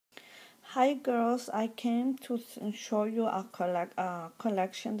Hi girls, I came to show you a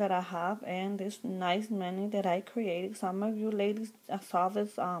collection that I have and this nice menu that I created. Some of you ladies saw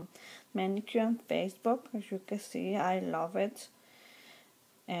this manicure on Facebook. As you can see, I love it.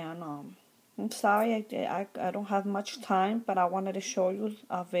 And I'm sorry I don't have much time, but I wanted to show you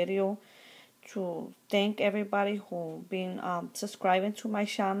a video to thank everybody who been subscribing to my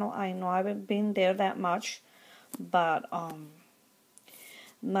channel. I know I haven't been there that much, but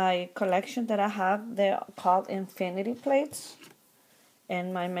my collection that I have, they're called infinity plates.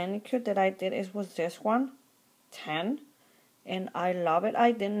 And my manicure that I did was this one, 10. And I love it.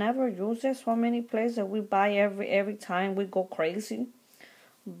 I did never use it. So many plates that we buy every time we go crazy.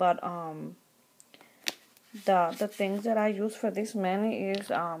 But the things that I use for this mani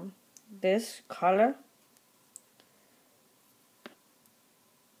is this color.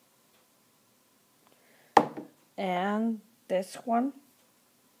 And this one.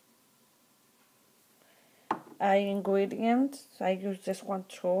 Ingredients, I use this one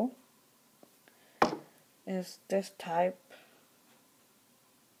too. Is this type.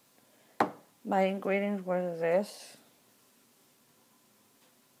 My ingredients were this.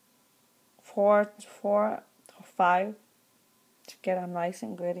 4 or 5 to get a nice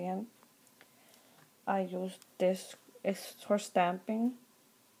ingredient. I use this, it's for stamping.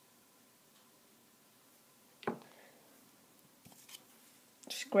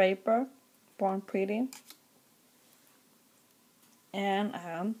 Scraper, Born Pretty.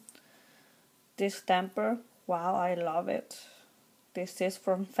 And this stamper, wow, I love it. This is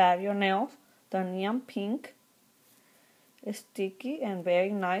from Fabio Nails, the neon pink. It's sticky and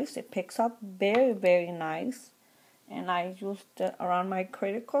very nice. It picks up very nice. And I used it around my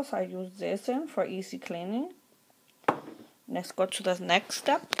criticals. I use this in for easy cleaning. Let's go to the next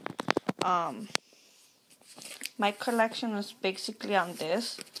step. My collection is basically on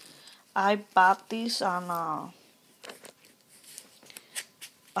this. I bought these on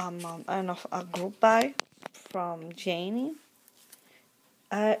a group buy from Janie.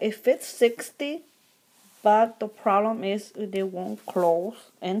 It fits 60, but the problem is they won't close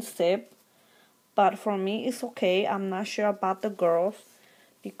and zip. But for me, it's okay. I'm not sure about the girls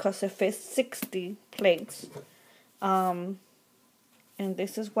because it fits 60 plates. And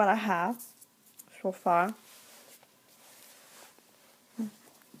this is what I have so far.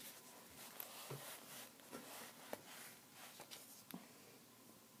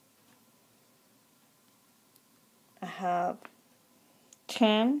 I have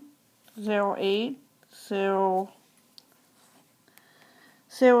 10, 08, 03,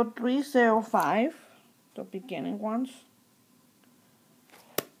 05, the beginning ones.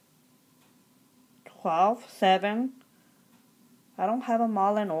 12, 7. I don't have them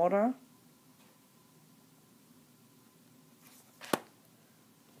all in order.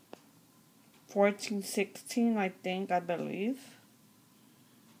 14, 16, I believe.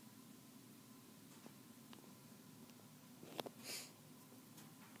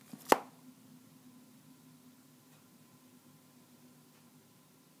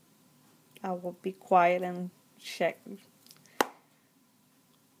 I will be quiet and check.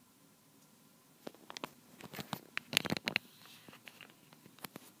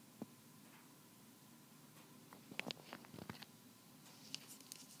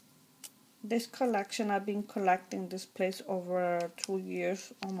 This collection, I've been collecting this plates over 2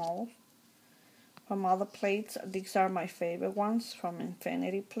 years almost. From all the plates, these are my favorite ones from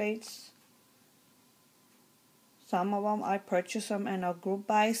Infinity Plates. Some of them I purchased them in a group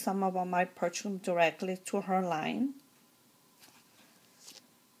buy. Some of them I purchased them directly to her line.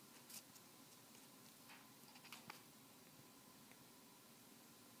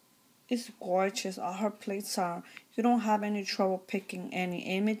 It's gorgeous. All her plates are, you don't have any trouble picking any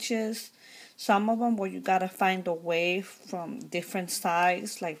images. Some of them where you gotta find a way from different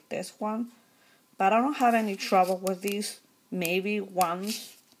size, like this one. But I don't have any trouble with these. Maybe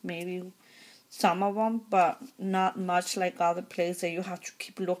once, maybe some of them, but not much like other plates that you have to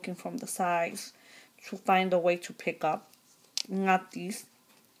keep looking from the sides to find a way to pick up. Not these.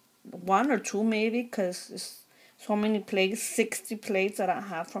 1 or 2 maybe, because it's so many plates, 60 plates that I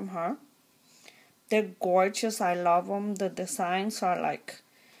have from her. They're gorgeous. I love them. The designs are like,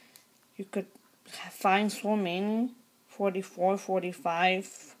 you could find so many. 44,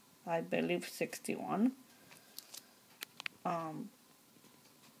 45, I believe 61.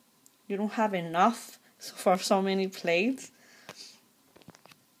 You don't have enough for so many plates.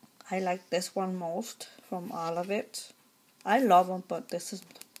 I like this one most from all of it. I love them, but this is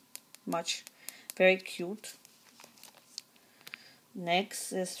very cute.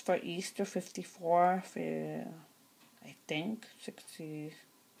 Next is for Easter 54, I think 60,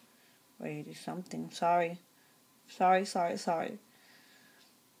 or 80 something. Sorry.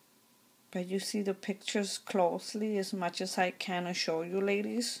 But you see the pictures closely as much as I can show you,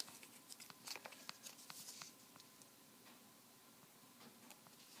 ladies.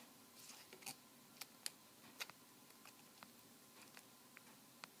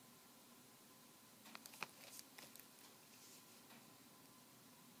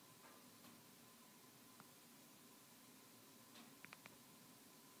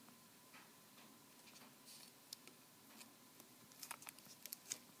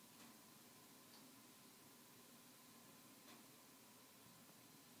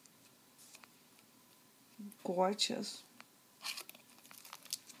 Gorgeous.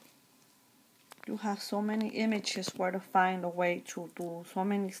 You have so many images where to find a way to do so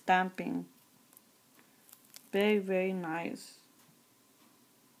many stamping. Very, very nice.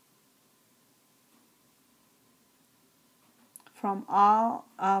 From all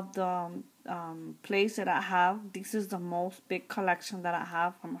of the plates that I have, this is the most big collection that I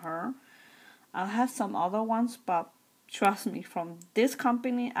have from her. I have some other ones, but trust me, from this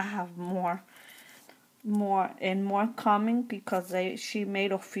company, I have more coming, because she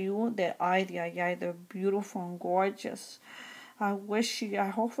made a few that they're beautiful and gorgeous.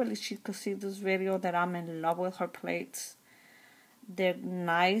 Hopefully she could see this video, that I'm in love with her plates. They're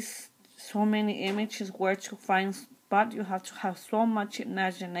nice, so many images where to find, but you have to have so much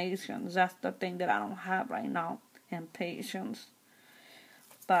imagination. That's the thing that I don't have right now, and patience.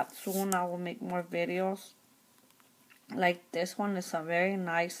 But soon I will make more videos. Like this one is a very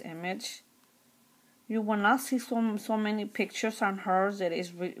nice image. You will not see so many pictures on hers that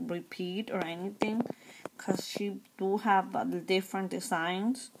is repeat or anything, because she do have different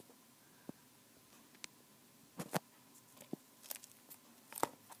designs.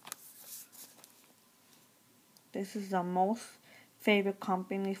 This is the most favorite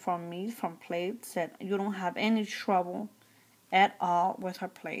company for me from plates, that you don't have any trouble at all with her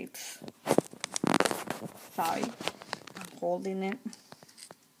plates. Sorry, I'm holding it.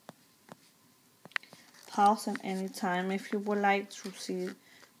 Pause at any time if you would like to see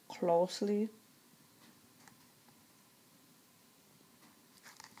closely.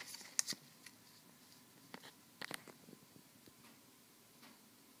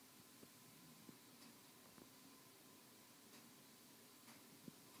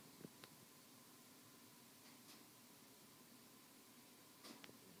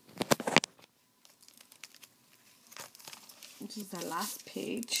 This is the last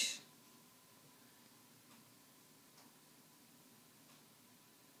page.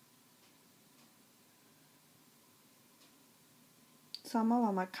 Some of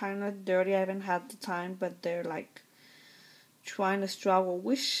them are kind of dirty. I haven't had the time, but they're like trying to struggle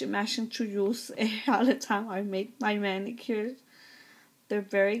which machine to use all the time I make my manicures. They're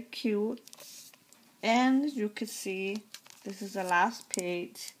very cute. And you can see, this is the last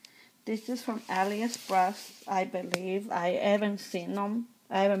page. This is from AliExpress, I believe. I haven't seen them.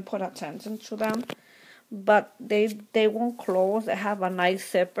 I haven't put attention to them. But they won't close. They have a nice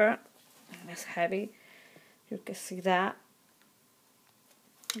zipper. And it's heavy. You can see that.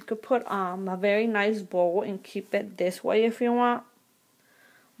 You could put a very nice bow and keep it this way if you want.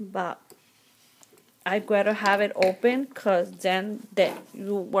 But I'd rather have it open, because then that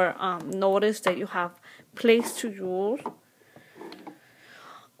you will notice that you have place to use.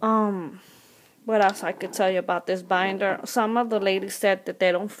 What else I could tell you about this binder? Some of the ladies said that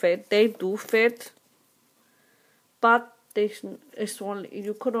they don't fit. They do fit, but it's only,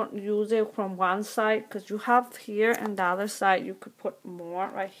 you couldn't use it from one side, because you have here, and the other side you could put more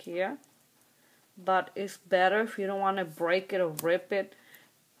right here. But it's better if you don't want to break it or rip it.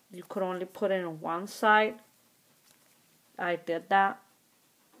 You could only put it on one side. I did that.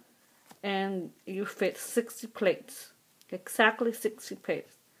 And you fit 60 plates. Exactly 60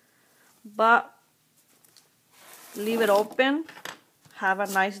 plates. But leave it open. Have a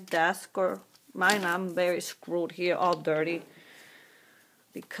nice desk, or mine, I'm very screwed here, all dirty,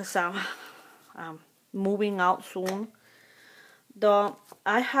 because I'm moving out soon.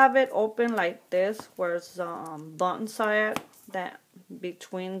 I have it open like this, where the buttons are at, that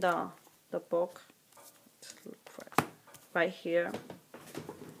between the book. Let's look for it. Right here.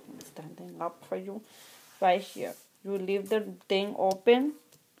 I'm standing up for you. Right here. You leave the thing open.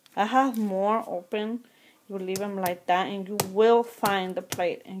 I have more open. You leave them like that, and you will find the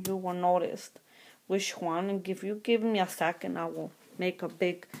plate, and you will notice which one. And if you give me a second, I will make a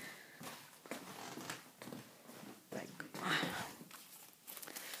big,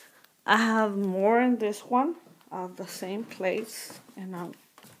 I have more in this one of the same plates, and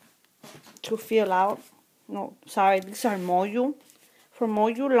to fill out. No, sorry, these are Moyu For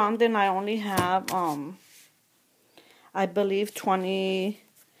Moju London, I only have, I believe 30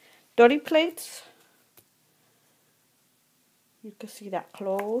 plates. You can see that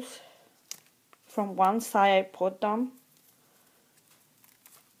close. From one side, I put them.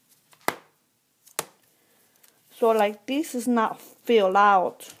 So like this is not filled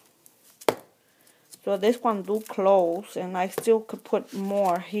out. So this one do close, and I still could put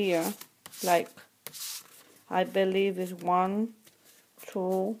more here. Like, I believe is 1,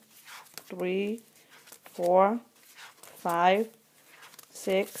 2, 3, 4, 5,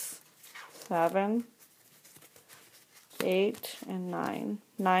 6, 7, 8, and 9.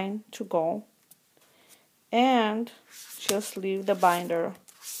 9 to go. And just leave the binder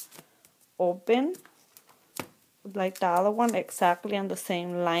open like the other one, exactly on the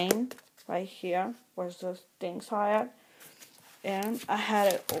same line right here where the things are at. And I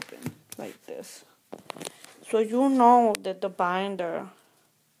had it open like this. So you know that the binder,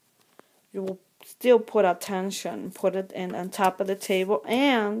 you will still put attention, put it in on top of the table.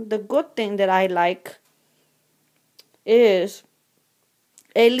 And the good thing that I like is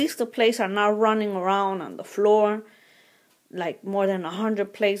at least the plates are not running around on the floor like more than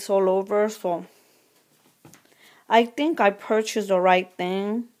 100 plates all over. So I think I purchased the right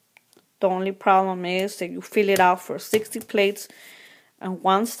thing. The only problem is that you fill it out for 60 plates on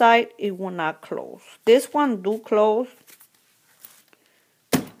one side, it will not close. This one do close.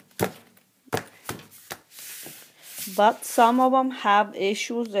 But some of them have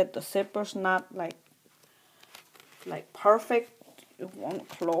issues that the zipper's not like perfect. It won't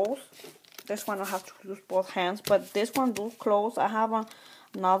close. This one I have to use both hands, but this one do close. I have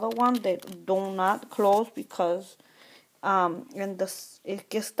another one that do not close because it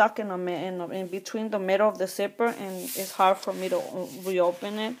gets stuck in between the middle of the zipper, and it's hard for me to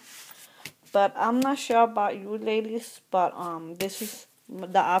reopen it. But I'm not sure about you ladies, but this is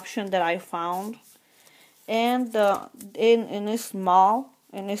the option that I found. And it's small,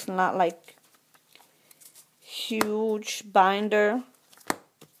 and it's not like huge binder.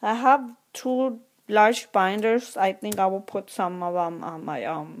 I have 2 large binders. I think I will put some of them on my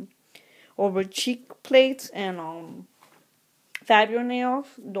over cheek plates and Fabio nails,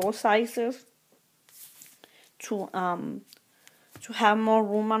 those sizes, to have more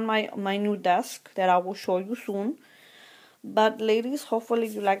room on my new desk that I will show you soon. But ladies, hopefully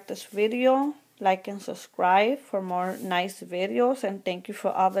you like this video. Like and subscribe for more nice videos, and thank you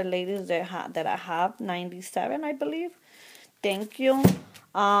for other ladies that I have 97, I believe. Thank you.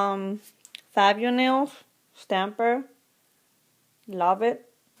 Fabio nails, stamper, love it.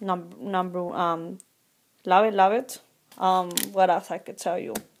 Love it. What else I could tell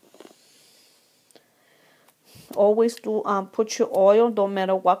you? Always do put your oil, don't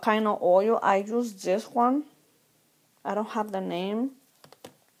matter what kind of oil. I use this one. I don't have the name.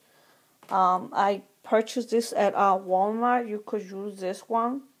 I purchased this at Walmart. You could use this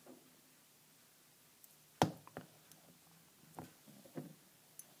one.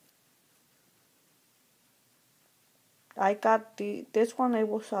 I got this one, it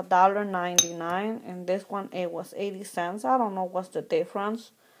was $1.99, and this one it was 80 cents. I don't know what's the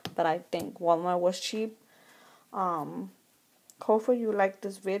difference, but I think Walmart was cheap. Hopefully you like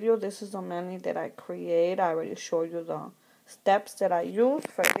this video. This is the menu that I create. I already showed you the steps that I use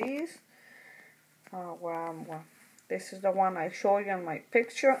for these. This is the one I show you in my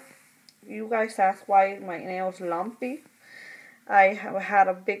picture. You guys asked why my nails lumpy. I have had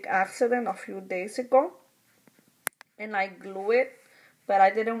a big accident a few days ago, and I glue it, but I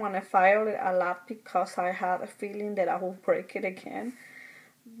didn't want to file it a lot because I had a feeling that I will break it again.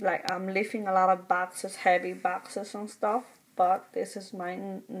 Like I'm lifting a lot of boxes, heavy boxes and stuff. But this is my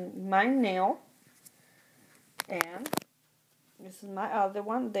nail, and this is my other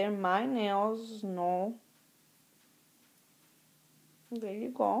one. They're my nails. No. There you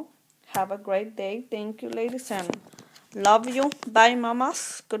go. Have a great day. Thank you, ladies, and love you. Bye,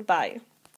 mamas. Goodbye.